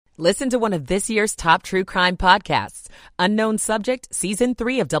Listen to one of this year's top true crime podcasts. Unknown Subject, Season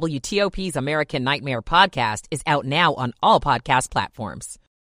 3 of WTOP's American Nightmare podcast is out now on all podcast platforms.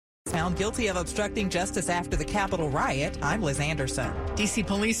 Found guilty of obstructing justice after the Capitol riot. I'm Liz Anderson. D.C.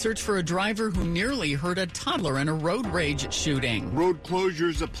 police search for a driver who nearly hurt a toddler in a road rage shooting. Road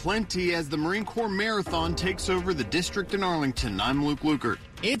closures aplenty as the Marine Corps Marathon takes over the district in Arlington. I'm Luke Lukert.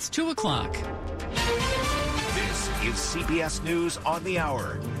 It's 2 o'clock. This is CBS News on the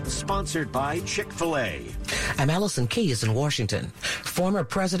Hour, sponsored by Chick-fil-A. I'm Allison Keyes in Washington. Former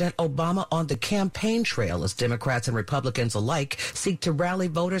President Obama on the campaign trail as Democrats and Republicans alike seek to rally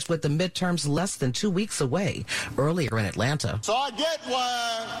voters with the midterms less than 2 weeks away. Earlier in Atlanta. So I get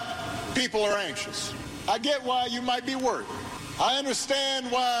why people are anxious. I get why you might be worried. I understand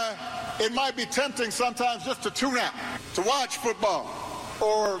why it might be tempting sometimes just to tune out, to watch football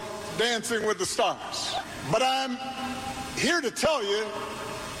or Dancing with the Stars. But I'm here to tell you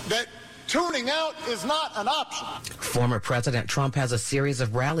that tuning out is not an option. Former President Trump has a series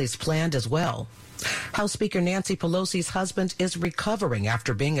of rallies planned as well. House Speaker Nancy Pelosi's husband is recovering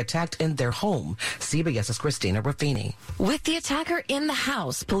after being attacked in their home. CBS's Christina Ruffini. With the attacker in the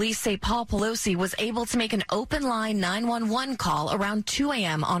house, police say Paul Pelosi was able to make an open line 911 call around 2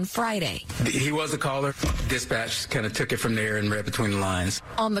 a.m. on Friday. He was a caller. Dispatch kind of took it from there and read between the lines.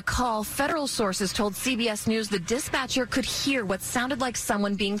 On the call, federal sources told CBS News the dispatcher could hear what sounded like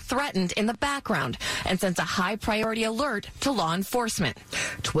someone being threatened in the background and sent a high-priority alert to law enforcement.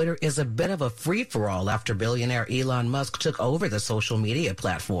 Twitter is a bit of a free-for-all after billionaire Elon Musk took over the social media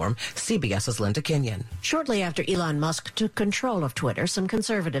platform. CBS's Linda Kenyon. Shortly after Elon Musk took control of Twitter, some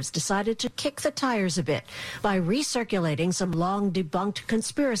conservatives decided to kick the tires a bit by recirculating some long-debunked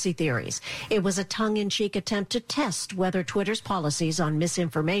conspiracy theories. It was a tongue-in-cheek attempt to test whether Twitter's policies on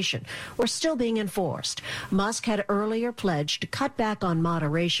misinformation were still being enforced. Musk had earlier pledged to cut back on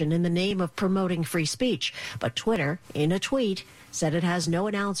moderation in the name of promoting free speech, but Twitter, in a tweet, said it has no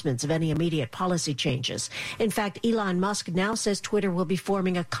announcements of any immediate policy changes. In fact, Elon Musk now says Twitter will be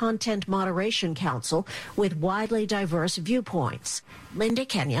forming a content moderation council with widely diverse viewpoints. Linda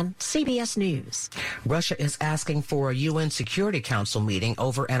Kenyon, CBS News. Russia is asking for a UN Security Council meeting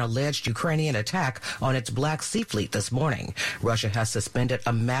over an alleged Ukrainian attack on its Black Sea Fleet this morning. Russia has suspended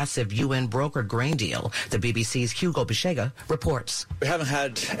a massive UN-brokered grain deal. The BBC's Hugo Bishega reports. We haven't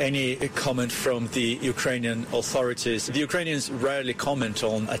had any comment from the Ukrainian authorities. The Ukrainians rarely comment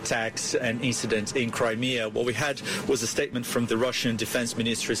on attacks and incidents in Crimea. What we had was a statement from the Russian Defense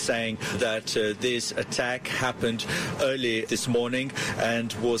Ministry saying that this attack happened early this morning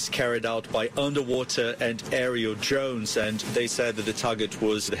and was carried out by underwater and aerial drones. And they said that the target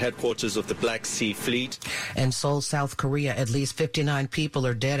was the headquarters of the Black Sea Fleet. In Seoul, South Korea, at least 59 people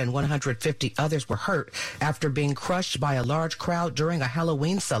are dead and 150 others were hurt after being crushed by a large crowd during a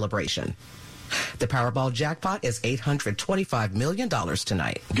Halloween celebration. The Powerball jackpot is $825 million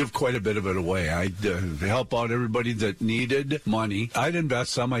tonight. Give quite a bit of it away. I'd help out everybody that needed money. I'd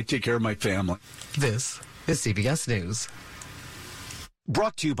invest some. I'd take care of my family. This is CBS News.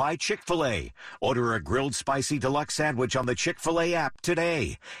 Brought to you by Chick-fil-A. Order a grilled spicy deluxe sandwich on the Chick-fil-A app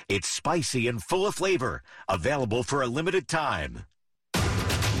today. It's spicy and full of flavor. Available for a limited time.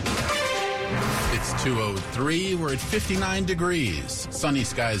 It's 2:03. We're at 59 degrees. Sunny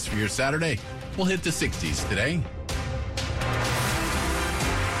skies for your Saturday. We'll hit the 60s today.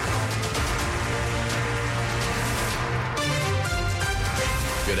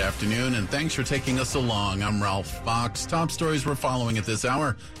 Good afternoon, and thanks for taking us along. I'm Ralph Fox. Top stories we're following at this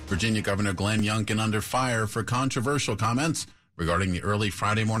hour. Virginia Governor Glenn Youngkin under fire for controversial comments regarding the early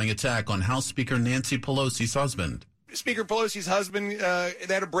Friday morning attack on House Speaker Nancy Pelosi's husband. Speaker Pelosi's husband,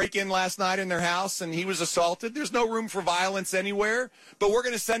 they had a break-in last night in their house, and he was assaulted. There's no room for violence anywhere, but we're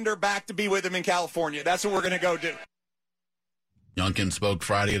going to send her back to be with him in California. That's what we're going to go do. Youngkin spoke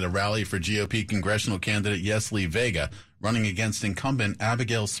Friday at a rally for GOP congressional candidate Yesli Vega, running against incumbent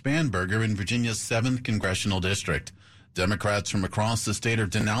Abigail Spanberger in Virginia's 7th congressional district. Democrats from across the state are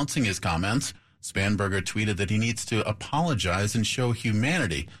denouncing his comments. Spanberger tweeted that he needs to apologize and show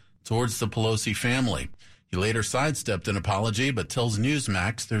humanity towards the Pelosi family. He later sidestepped an apology, but tells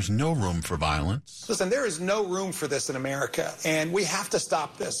Newsmax there's no room for violence. Listen, there is no room for this in America, and we have to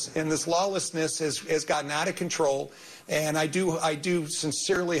stop this. And this lawlessness has gotten out of control. And I do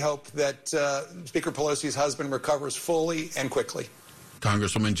sincerely hope that Speaker Pelosi's husband recovers fully and quickly.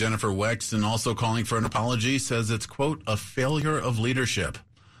 Congresswoman Jennifer Wexton, also calling for an apology, says it's, quote, a failure of leadership.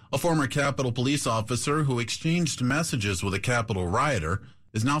 A former Capitol police officer who exchanged messages with a Capitol rioter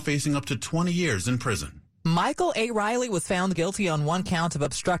is now facing up to 20 years in prison. Michael A. Riley was found guilty on one count of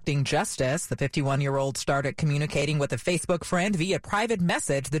obstructing justice. The 51-year-old started communicating with a Facebook friend via private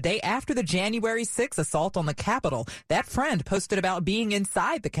message the day after the January 6th assault on the Capitol. That friend posted about being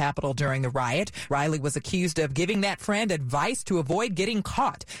inside the Capitol during the riot. Riley was accused of giving that friend advice to avoid getting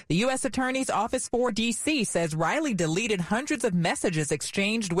caught. The U.S. Attorney's Office for D.C. says Riley deleted hundreds of messages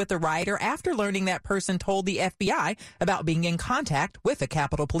exchanged with the rioter after learning that person told the FBI about being in contact with a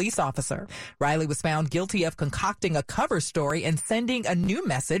Capitol police officer. Riley was found guilty of concocting a cover story and sending a new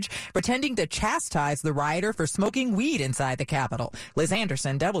message pretending to chastise the rioter for smoking weed inside the Capitol. Liz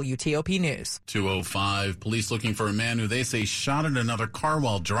Anderson, WTOP News. 2:05, police looking for a man who they say shot at another car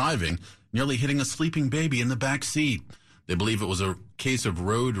while driving, nearly hitting a sleeping baby in the back seat. They believe it was a case of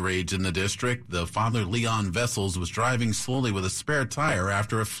road rage in the district. The father, Leon Vessels, was driving slowly with a spare tire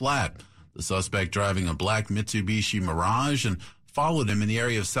after a flat. The suspect driving a black Mitsubishi Mirage and followed him in the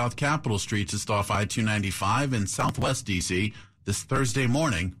area of South Capitol Street just off I-295 in southwest D.C. this Thursday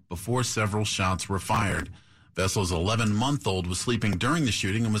morning before several shots were fired. Vessel's 11-month-old was sleeping during the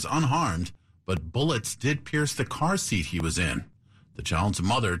shooting and was unharmed, but bullets did pierce the car seat he was in. The child's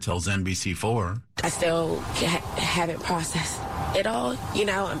mother tells NBC4. I still haven't processed it all. You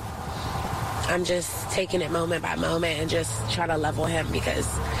know, I'm just taking it moment by moment and just trying to level him because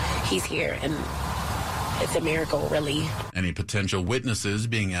he's here and it's a miracle, really. Any potential witnesses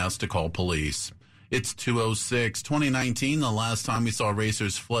being asked to call police. It's 2:06, 2019, the last time we saw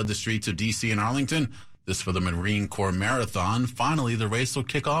racers flood the streets of D.C. and Arlington. This for the Marine Corps Marathon. Finally, the race will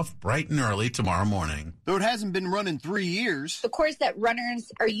kick off bright and early tomorrow morning. Though it hasn't been run in 3 years. The course that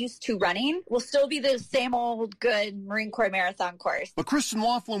runners are used to running will still be the same old good Marine Corps Marathon course. But Kristen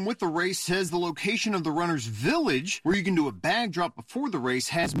Laughlin with the race says the location of the runner's village, where you can do a bag drop before the race,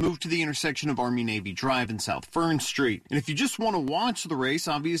 has moved to the intersection of Army-Navy Drive and South Fern Street. And if you just want to watch the race,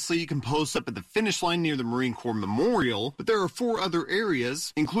 obviously you can post up at the finish line near the Marine Corps Memorial. But there are 4 other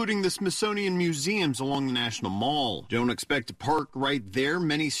areas, including the Smithsonian Museums along the National Mall. Don't expect to park right there.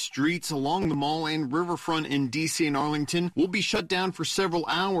 Many streets along the mall and riverfront in D.C. and Arlington will be shut down for several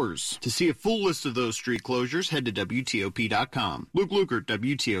hours. To see a full list of those street closures, head to WTOP.com. Luke Lukert,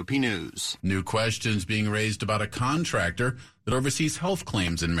 WTOP News. New questions being raised about a contractor that oversees health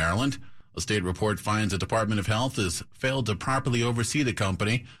claims in Maryland. A state report finds the Department of Health has failed to properly oversee the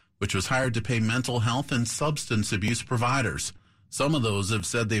company, which was hired to pay mental health and substance abuse providers. Some of those have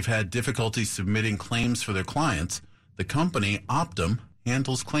said they've had difficulty submitting claims for their clients. The company, Optum,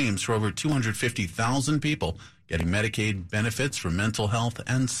 handles claims for over 250,000 people getting Medicaid benefits for mental health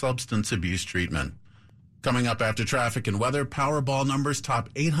and substance abuse treatment. Coming up after traffic and weather, Powerball numbers top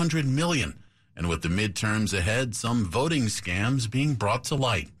 800 million. And with the midterms ahead, some voting scams being brought to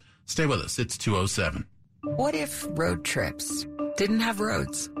light. Stay with us. It's 2:07. What if road trips didn't have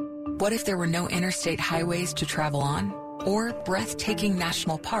roads? What if there were no interstate highways to travel on? Or breathtaking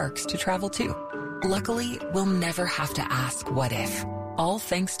national parks to travel to? Luckily, we'll never have to ask what if. All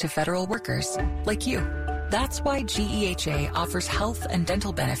thanks to federal workers like you. That's why GEHA offers health and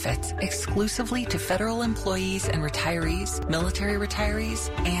dental benefits exclusively to federal employees and retirees, military retirees,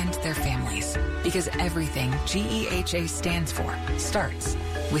 and their families. Because everything GEHA stands for starts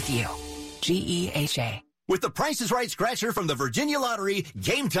with you. GEHA. With the Price is Right scratcher from the Virginia Lottery,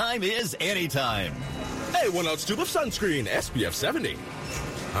 game time is anytime. Hey, 1 ounce tube of sunscreen, SPF 70.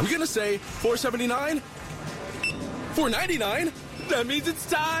 I'm gonna say $4.79, $4.99. That means it's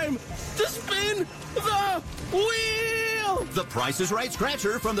time to spin the wheel. The Price is Right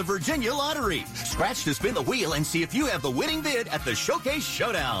scratcher from the Virginia Lottery. Scratch to spin the wheel and see if you have the winning bid at the Showcase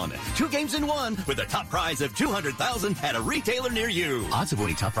Showdown. 2 games in 1 with a top prize of $200,000 at a retailer near you. Odds of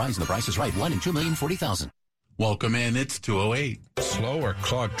winning top prize in the Price is Right, 1 in 2,040,000. Welcome in. It's 2:08. Slow or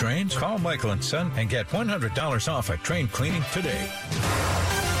clogged drains? Call Michael & Son and get $100 off a drain cleaning today.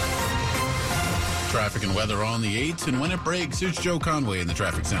 Traffic and weather on the 8s, and when it breaks, here's Joe Conway in the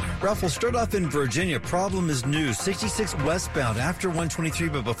traffic center. Ralph, we'll start off in Virginia. Problem is new. 66 westbound after 123,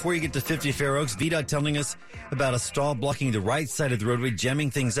 but before you get to 50 Fair Oaks, VDOT telling us about a stall blocking the right side of the roadway,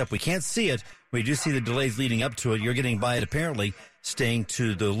 jamming things up. We can't see it. We do see the delays leading up to it. You're getting by it, apparently, staying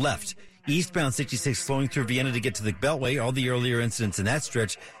to the left. Eastbound 66 flowing through Vienna to get to the Beltway. All the earlier incidents in that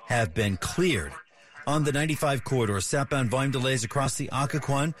stretch have been cleared. On the 95 corridor, southbound volume delays across the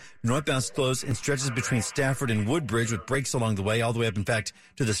Occoquan. Northbound slows in stretches between Stafford and Woodbridge with breaks along the way, all the way up, in fact,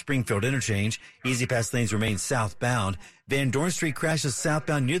 to the Springfield interchange. Easy pass lanes remain southbound. Van Dorn Street crashes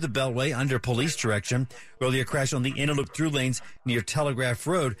southbound near the Beltway under police direction. Earlier crash on the inner loop through lanes near Telegraph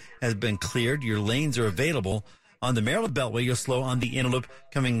Road has been cleared. Your lanes are available. On the Maryland Beltway, you're slow on the inner loop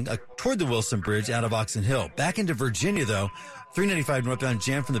coming toward the Wilson Bridge out of Oxon Hill. Back into Virginia, though, 395 northbound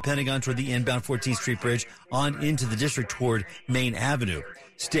jam from the Pentagon toward the inbound 14th Street Bridge on into the district toward Main Avenue.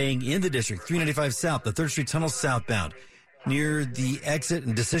 Staying in the district, 395 south, the 3rd Street Tunnel southbound. Near the exit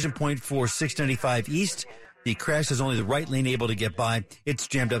and decision point for 695 east, the crash is only the right lane able to get by. It's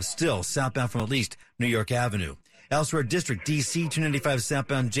jammed up still, southbound from at least New York Avenue. Elsewhere, District D.C. 295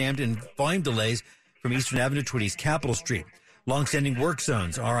 southbound jammed in volume delays from Eastern Avenue toward East Capitol Street. Long-standing work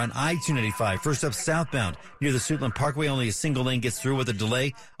zones are on I-295, first up southbound near the Suitland Parkway. Only a single lane gets through with a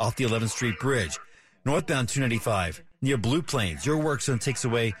delay off the 11th Street Bridge. Northbound 295 near Blue Plains. Your work zone takes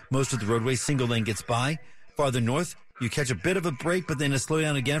away most of the roadway. Single lane gets by. Farther north, you catch a bit of a break, but then a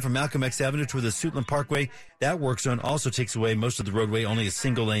slowdown again from Malcolm X Avenue toward the Suitland Parkway. That work zone also takes away most of the roadway. Only a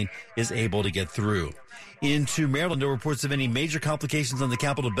single lane is able to get through. Into Maryland, no reports of any major complications on the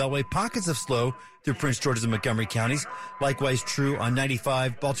Capitol Beltway. Pockets of slow through Prince George's and Montgomery counties. Likewise true on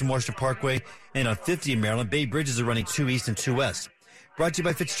 95, Baltimore-Washington Parkway, and on 50 in Maryland. Bay bridges are running 2 east and 2 west. Brought to you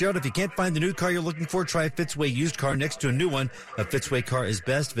by Fitzgerald. If you can't find the new car you're looking for, try a Fitzway used car next to a new one. A Fitzway car is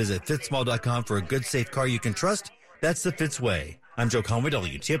best. Visit fitzmall.com for a good, safe car you can trust. That's the Fitzway. I'm Joe Conway,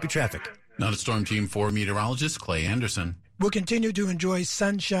 WTOP Traffic. Now to Storm Team 4 meteorologist Clay Anderson. We'll continue to enjoy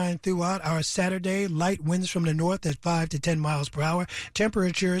sunshine throughout our Saturday. Light winds from the north at 5 to 10 miles per hour.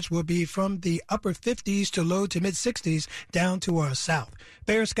 Temperatures will be from the upper 50s to low to mid 60s down to our south.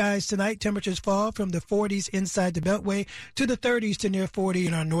 Fair skies tonight. Temperatures fall from the 40s inside the Beltway to the 30s to near 40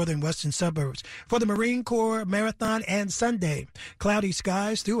 in our northern western suburbs. For the Marine Corps Marathon and Sunday, cloudy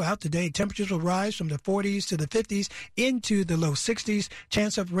skies throughout the day. Temperatures will rise from the 40s to the 50s into the low 60s.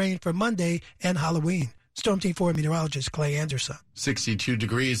 Chance of rain for Monday and Halloween. Storm Team 4 meteorologist Clay Anderson. 62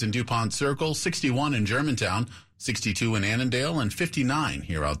 degrees in DuPont Circle, 61 in Germantown, 62 in Annandale, and 59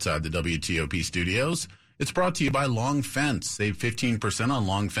 here outside the WTOP studios. It's brought to you by Long Fence. Save 15% on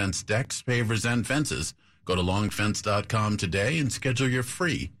Long Fence decks, pavers, and fences. Go to longfence.com today and schedule your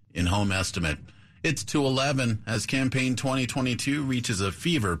free in-home estimate. It's 2:11 as Campaign 2022 reaches a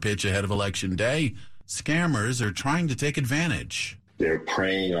fever pitch ahead of Election Day. Scammers are trying to take advantage. They're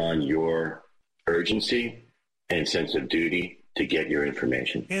preying on your urgency and sense of duty to get your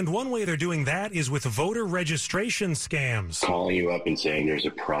information. And one way they're doing that is with voter registration scams. Calling you up and saying there's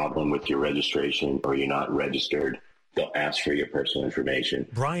a problem with your registration or you're not registered. They'll ask for your personal information.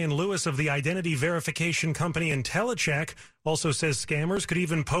 Brian Lewis of the identity verification company IntelliCheck also says scammers could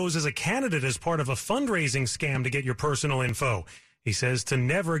even pose as a candidate as part of a fundraising scam to get your personal info. He says to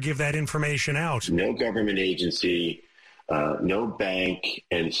never give that information out. No government agency, no bank,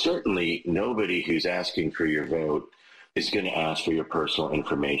 and certainly nobody who's asking for your vote is going to ask for your personal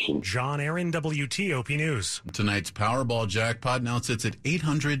information. John Aaron, WTOP News. Tonight's Powerball jackpot now sits at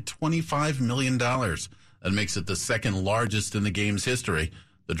 $825 million. That makes it the second largest in the game's history.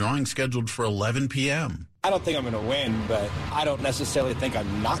 The drawing scheduled for 11 p.m. I don't think I'm going to win, but I don't necessarily think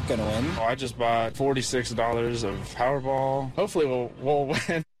I'm not going to win. I just bought $46 of Powerball. Hopefully we'll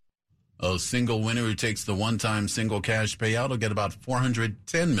win. A single winner who takes the one-time single cash payout will get about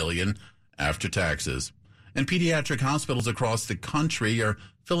 $410 million after taxes. And pediatric hospitals across the country are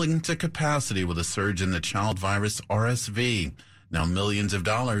filling to capacity with a surge in the child virus RSV. Now millions of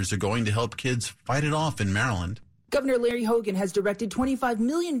dollars are going to help kids fight it off in Maryland. Governor Larry Hogan has directed $25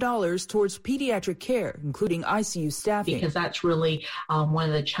 million towards pediatric care, including ICU staffing. Because that's really one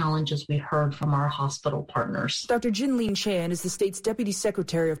of the challenges we heard from our hospital partners. Dr. Jinlene Chan is the state's Deputy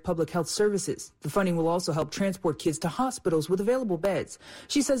Secretary of Public Health Services. The funding will also help transport kids to hospitals with available beds.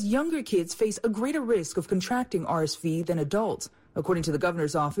 She says younger kids face a greater risk of contracting RSV than adults. According to the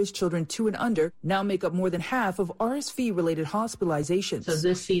governor's office, children 2 and under now make up more than half of RSV-related hospitalizations. So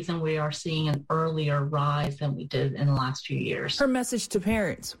this season, we are seeing an earlier rise than we did in the last few years. Her message to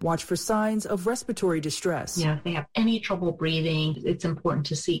parents, watch for signs of respiratory distress. If they have any trouble breathing, it's important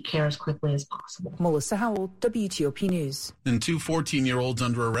to seek care as quickly as possible. Melissa Howell, WTOP News. And 2 14-year-olds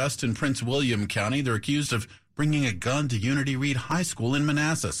under arrest in Prince William County. They're accused of bringing a gun to Unity Reed High School in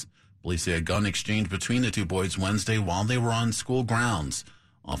Manassas. Police say a gun exchanged between the two boys Wednesday while they were on school grounds.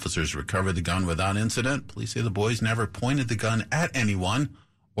 Officers recovered the gun without incident. Police say the boys never pointed the gun at anyone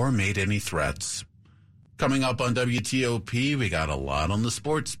or made any threats. Coming up on WTOP, we got a lot on the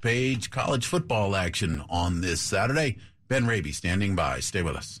sports page. College football action on this Saturday. Ben Raby standing by. Stay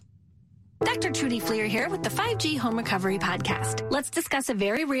with us. Dr. Trudy Fleer here with the 5G Home Recovery Podcast. Let's discuss a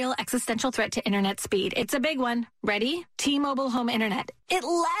very real existential threat to internet speed. It's a big one. Ready? T-Mobile Home Internet. It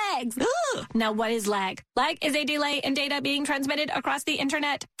lags. Now, what is lag? Lag is a delay in data being transmitted across the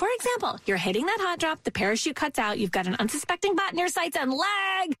internet. For example, you're hitting that hot drop, the parachute cuts out, you've got an unsuspecting bot in your sights, and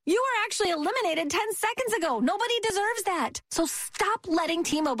lag! You were actually eliminated 10 seconds ago. Nobody deserves that. So stop letting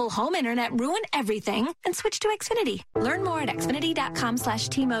T-Mobile home internet ruin everything and switch to Xfinity. Learn more at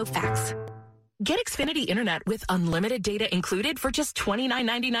xfinity.com/TMOFax. Get Xfinity Internet with unlimited data included for just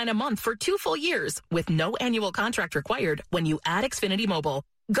 $29.99 a month for 2 full years with no annual contract required when you add Xfinity Mobile.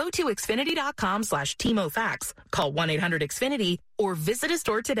 Go to xfinity.com/TMOFax, call 1-800-XFINITY, or visit a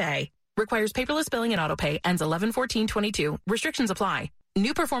store today. Requires paperless billing and autopay. Ends 11/14/22. Restrictions apply.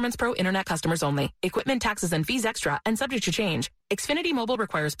 New Performance Pro Internet customers only. Equipment, taxes, and fees extra and subject to change. Xfinity Mobile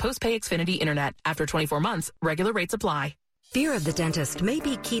requires post-pay Xfinity Internet. After 24 months, regular rates apply. Fear of the dentist may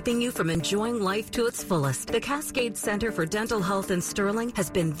be keeping you from enjoying life to its fullest. The Cascade Center for Dental Health in Sterling has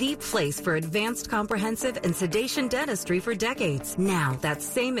been the place for advanced comprehensive and sedation dentistry for decades. Now, that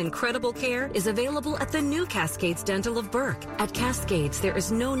same incredible care is available at the new Cascades Dental of Burke. At Cascades, there is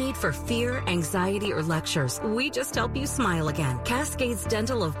no need for fear, anxiety, or lectures. We just help you smile again. Cascades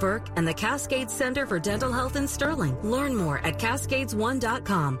Dental of Burke and the Cascades Center for Dental Health in Sterling. Learn more at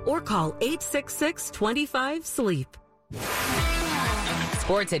cascades1.com or call 866-25-SLEEP.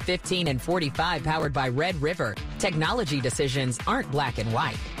 Sports at 15 and 45, powered by Red River. Technology decisions aren't black and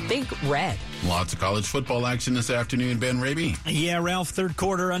white. Think red. Lots of college football action this afternoon, Ben Raby. Yeah, Ralph, third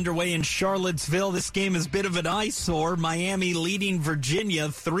quarter underway in Charlottesville. This game is a bit of an eyesore. Miami leading Virginia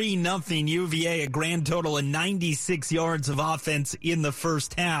 3-0. UVA, a grand total of 96 yards of offense in the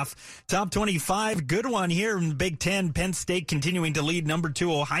first half. Top 25, good one here in the Big Ten. Penn State continuing to lead number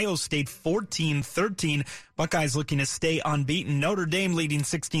 2 Ohio State 14-13. Buckeyes looking to stay unbeaten. Notre Dame leading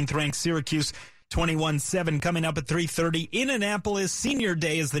 16th ranked Syracuse 21-7. Coming up at 3:30 in Annapolis. Senior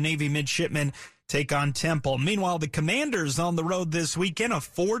Day as the Navy midshipmen take on Temple. Meanwhile, the Commanders on the road this weekend. A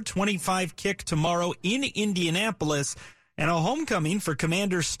 4:25 kick tomorrow in Indianapolis. And a homecoming for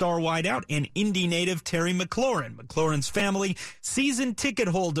Commanders star wideout and Indy native Terry McLaurin. McLaurin's family, season ticket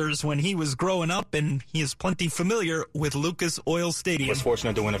holders when he was growing up, and he is plenty familiar with Lucas Oil Stadium. I was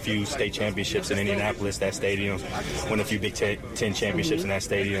fortunate to win a few state championships in Indianapolis, that stadium. Win a few Big Ten championships in that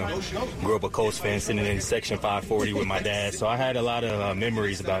stadium. Grew up a Colts fan, sitting in Section 540 with my dad. So I had a lot of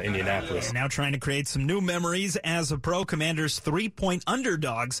memories about Indianapolis. And now trying to create some new memories as a pro. Commanders 3-point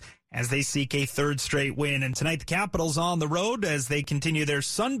underdogs as they seek a third straight win. And tonight, the Capitals on the road as they continue their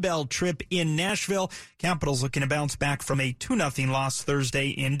Sun Belt trip in Nashville. Capitals looking to bounce back from a 2-0 loss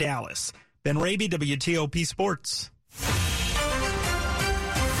Thursday in Dallas. Ben Raby, WTOP Sports.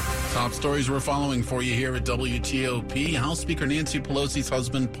 Top stories we're following for you here at WTOP. House Speaker Nancy Pelosi's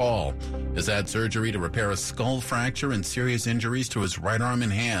husband, Paul, has had surgery to repair a skull fracture and serious injuries to his right arm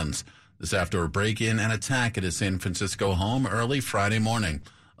and hands. This after a break-in and attack at his San Francisco home early Friday morning.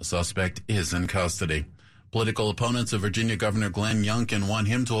 A suspect is in custody. Political opponents of Virginia Governor Glenn Youngkin want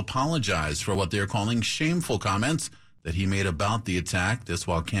him to apologize for what they're calling shameful comments that he made about the attack. This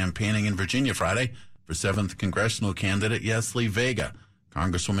while campaigning in Virginia Friday for 7th congressional candidate Yesli Vega.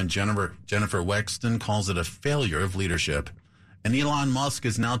 Congresswoman Jennifer Wexton calls it a failure of leadership. And Elon Musk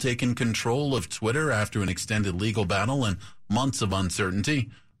has now taken control of Twitter after an extended legal battle and months of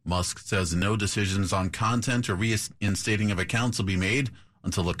uncertainty. Musk says no decisions on content or reinstating of accounts will be made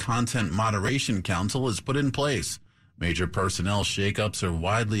until a content moderation council is put in place. Major personnel shakeups are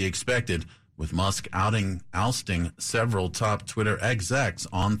widely expected, with Musk ousting several top Twitter execs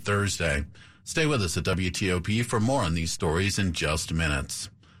on Thursday. Stay with us at WTOP for more on these stories in just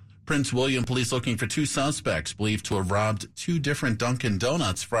minutes. Prince William police looking for 2 suspects believed to have robbed 2 different Dunkin'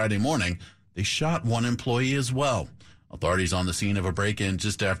 Donuts Friday morning. They shot 1 employee as well. Authorities on the scene of a break-in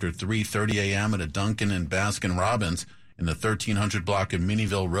just after 3:30 a.m. at a Dunkin' in Baskin-Robbins in the 1300 block of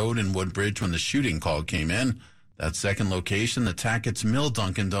Minnieville Road in Woodbridge when the shooting call came in. That second location, the Tackett's Mill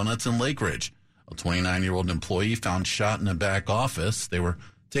Dunkin' Donuts in Lake Ridge. A 29-year-old employee found shot in a back office. They were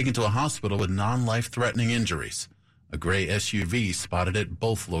taken to a hospital with non-life-threatening injuries. A gray SUV spotted at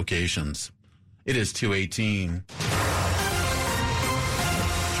both locations. It is 2:18.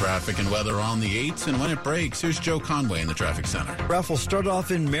 Traffic and weather on the 8s, and when it breaks, here's Joe Conway in the traffic center. Ralph, we'll start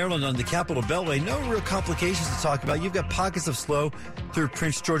off in Maryland on the Capitol Beltway. No real complications to talk about. You've got pockets of slow through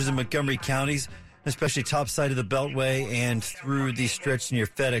Prince George's and Montgomery counties, especially top side of the Beltway and through the stretch near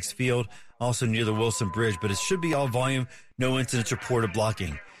FedEx Field, also near the Wilson Bridge. But it should be all volume, no incidents reported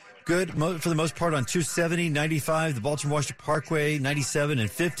blocking. Good for the most part on 270, 95, the Baltimore-Washington Parkway, 97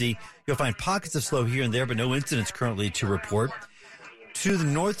 and 50. You'll find pockets of slow here and there, but no incidents currently to report. To the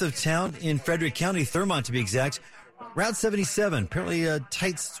north of town in Frederick County, Thurmont to be exact, Route 77, apparently a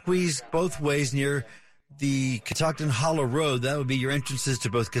tight squeeze both ways near the Catoctin Hollow Road, that would be your entrances to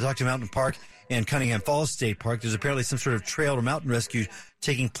both Catoctin Mountain Park and Cunningham Falls State Park. There's apparently some sort of trail or mountain rescue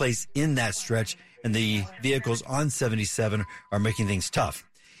taking place in that stretch, and the vehicles on 77 are making things tough.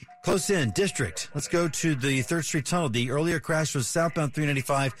 Close in, District. Let's go to the 3rd Street Tunnel. The earlier crash was southbound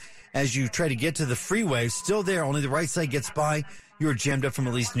 395 as you try to get to the freeway. Still there, only the right side gets by. You're jammed up from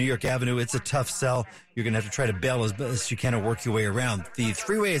at least New York Avenue. It's a tough sell. You're going to have to try to bail as best you can and work your way around. The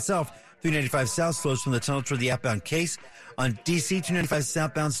freeway itself, 395 south, slows from the tunnel toward the outbound Case. On DC, 295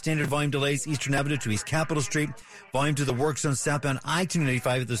 southbound, standard volume delays Eastern Avenue to East Capitol Street. Volume to the work zone southbound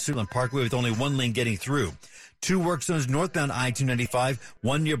I-295 at the Suitland Parkway with only one lane getting through. 2 work zones northbound I-295,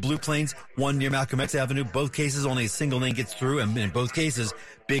 one near Blue Plains, one near Malcolm X Avenue. Both cases, only a single lane gets through, and in both cases,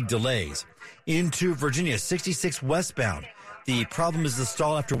 big delays. Into Virginia, 66 westbound. The problem is the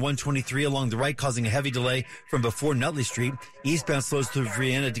stall after 123 along the right, causing a heavy delay from before Nutley Street. Eastbound slows through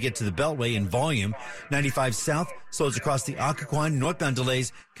Vienna to get to the Beltway in volume. 95 south slows across the Occoquan. Northbound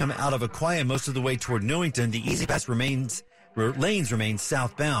delays come out of Aquia most of the way toward Newington. The Easy Pass lanes remain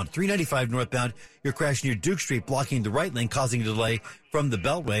southbound. 395 northbound, you're crashing near Duke Street, blocking the right lane, causing a delay from the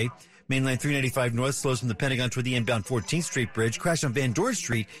Beltway. Mainline 395 north slows from the Pentagon toward the inbound 14th Street Bridge. Crash on Van Dorn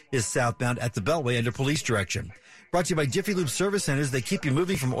Street is southbound at the Beltway under police direction. Brought to you by Jiffy Lube Service Centers. They keep you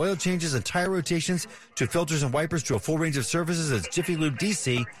moving from oil changes and tire rotations to filters and wipers to a full range of services at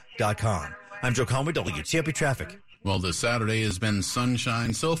jiffylubedc.com. I'm Joe Conway, WTOP Traffic. Well, this Saturday has been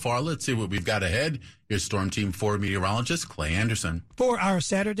sunshine so far. Let's see what we've got ahead. Here's Storm Team 4 meteorologist Clay Anderson. For our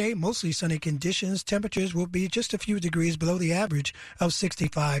Saturday, mostly sunny conditions. Temperatures will be just a few degrees below the average of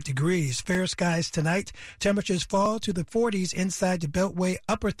 65 degrees. Fair skies tonight. Temperatures fall to the 40s inside the Beltway,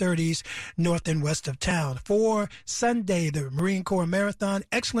 upper 30s north and west of town. For Sunday, the Marine Corps Marathon,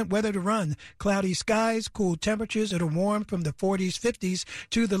 excellent weather to run. Cloudy skies, cool temperatures. It'll warm from the 40s, 50s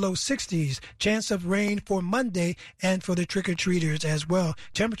to the low 60s. Chance of rain for Monday and for the trick-or-treaters as well.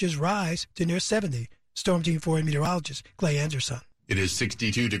 Temperatures rise to near 70. Storm Team 4 meteorologist Clay Anderson. It is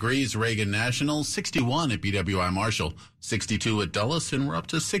 62 degrees, Reagan National, 61 at BWI Marshall, 62 at Dulles, and we're up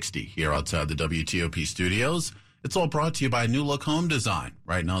to 60 here outside the WTOP studios. It's all brought to you by New Look Home Design.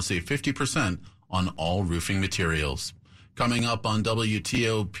 Right now, save 50% on all roofing materials. Coming up on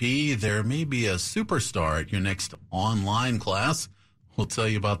WTOP, there may be a superstar at your next online class. We'll tell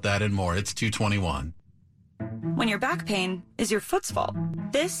you about that and more. It's 2:21. When your back pain is your foot's fault.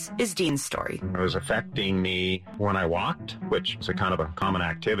 This is Dean's story. It was affecting me when I walked, which is a kind of a common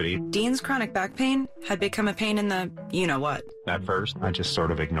activity. Dean's chronic back pain had become a pain in the you-know-what. At first, I just sort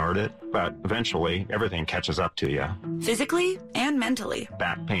of ignored it, but eventually everything catches up to you. Physically and mentally.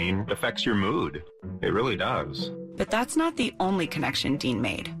 Back pain affects your mood. It really does. But that's not the only connection Dean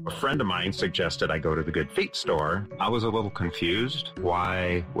made. A friend of mine suggested I go to the Good Feet store. I was a little confused.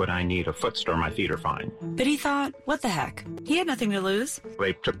 Why would I need a foot store? My feet are fine. But he thought, what the heck? He had nothing to lose.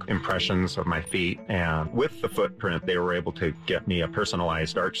 They took impressions of my feet, and with the footprint, they were able to get me a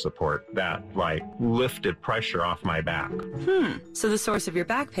personalized arch support that, lifted pressure off my back. So the source of your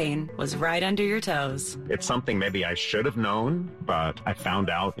back pain was right under your toes. It's something maybe I should have known, but I found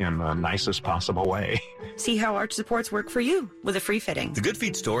out in the nicest possible way. See how arch supports work for you with a free fitting. The Good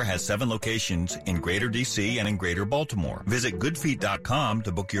Feet store has 7 locations in Greater D.C. and in Greater Baltimore. Visit goodfeet.com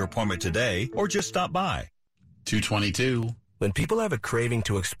to book your appointment today or just stop by. 2:22. When people have a craving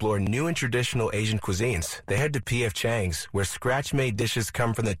to explore new and traditional Asian cuisines, they head to P.F. Chang's, where scratch-made dishes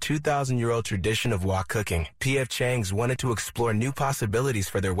come from the 2,000-year-old tradition of wok cooking. P.F. Chang's wanted to explore new possibilities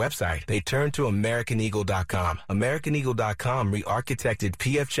for their website. They turned to AmericanEagle.com. AmericanEagle.com re-architected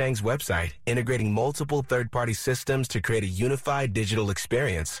P.F. Chang's website, integrating multiple third-party systems to create a unified digital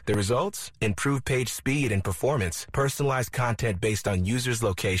experience. The results? Improved page speed and performance, personalized content based on users'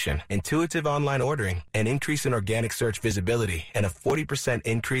 location, intuitive online ordering, an increase in organic search visibility, and a 40%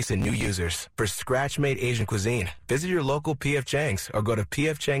 increase in new users. For scratch-made Asian cuisine, visit your local P.F. Chang's or go to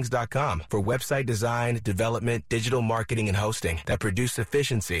pfchangs.com for website design, development, digital marketing, and hosting that produce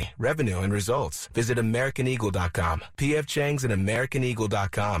efficiency, revenue, and results. Visit AmericanEagle.com. P.F. Chang's and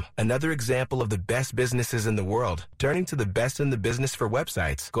AmericanEagle.com. Another example of the best businesses in the world, turning to the best in the business for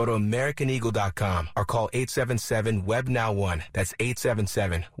websites. Go to AmericanEagle.com or call 877-WEB-NOW1. That's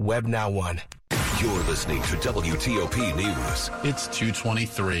 877-WEB-NOW1. You're listening to WTOP News. It's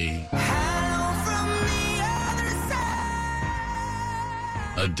 2:23.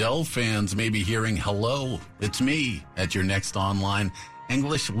 Adele fans may be hearing "Hello, it's me" at your next online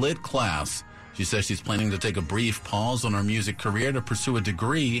English Lit class. She says she's planning to take a brief pause on her music career to pursue a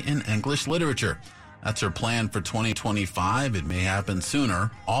degree in English literature. That's her plan for 2025. It may happen sooner,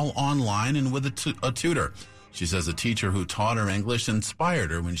 all online and with a tutor. She says a teacher who taught her English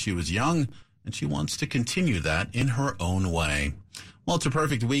inspired her when she was young. and she wants to continue that in her own way. Well, it's a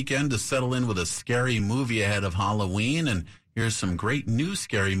perfect weekend to settle in with a scary movie ahead of Halloween, and here's some great new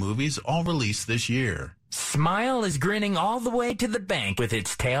scary movies all released this year. Smile is grinning all the way to the bank with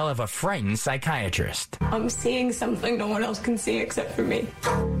its tale of a frightened psychiatrist. I'm seeing something no one else can see except for me.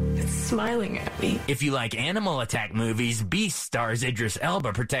 It's smiling at me. If you like animal attack movies, Beast stars Idris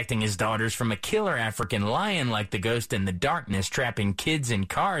Elba protecting his daughters from a killer African lion like The Ghost in the Darkness, trapping kids in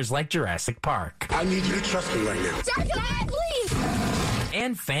cars like Jurassic Park. I need you to trust me right now. Jack, please!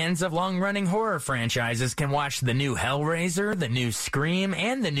 And fans of long-running horror franchises can watch the new Hellraiser, the new Scream,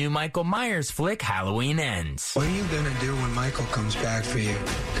 and the new Michael Myers flick Halloween Ends. What are you going to do when Michael comes back for you?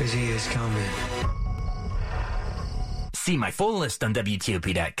 Because he is coming. See my full list on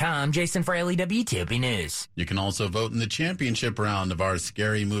WTOP.com. Jason Fraley, WTOP News. You can also vote in the championship round of our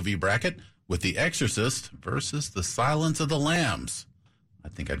scary movie bracket with The Exorcist versus The Silence of the Lambs. I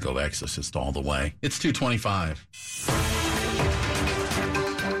think I'd go Exorcist all the way. It's 2:25.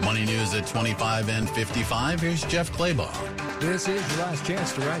 Money News at 25 and 55. Here's Jeff Claybaugh. This is your last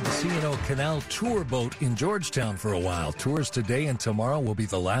chance to ride the C&O Canal tour boat in Georgetown for a while. Tours today and tomorrow will be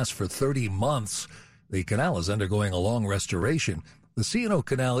the last for 30 months. The canal is undergoing a long restoration. The C&O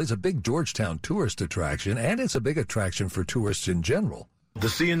Canal is a big Georgetown tourist attraction, and it's a big attraction for tourists in general. The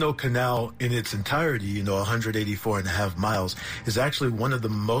C&O Canal in its entirety, 184.5 miles, is actually one of the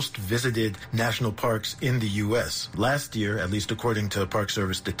most visited national parks in the U.S. Last year, at least according to Park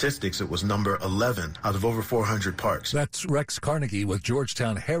Service statistics, it was number 11 out of over 400 parks. That's Rex Carnegie with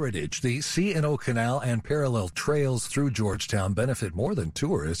Georgetown Heritage. The C&O Canal and parallel trails through Georgetown benefit more than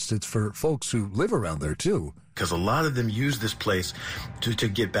tourists. It's for folks who live around there, too. Because a lot of them use this place to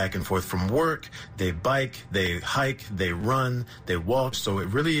get back and forth from work. They bike, they hike, they run, they walk. So it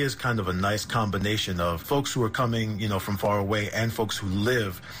really is kind of a nice combination of folks who are coming, from far away and folks who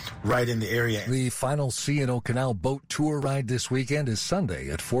live right in the area. The final C&O Canal boat tour ride this weekend is Sunday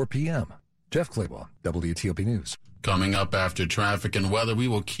at 4 p.m. Jeff Claybaugh, WTOP News. Coming up after traffic and weather, we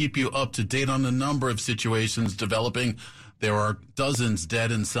will keep you up to date on a number of situations developing. There are dozens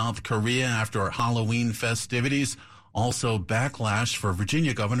dead in South Korea after Halloween festivities. Also, backlash for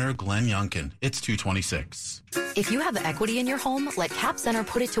Virginia Governor Glenn Youngkin. It's 2:26. If you have equity in your home, let Cap Center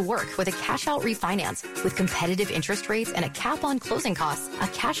put it to work with a cash-out refinance. With competitive interest rates and a cap on closing costs, a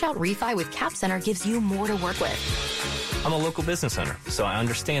cash-out refi with Cap Center gives you more to work with. I'm a local business owner, so I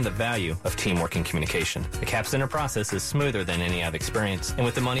understand the value of teamwork and communication. The Cap Center process is smoother than any I've experienced, and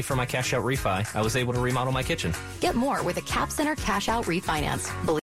with the money for my cash-out refi, I was able to remodel my kitchen. Get more with a Cap Center cash-out refinance.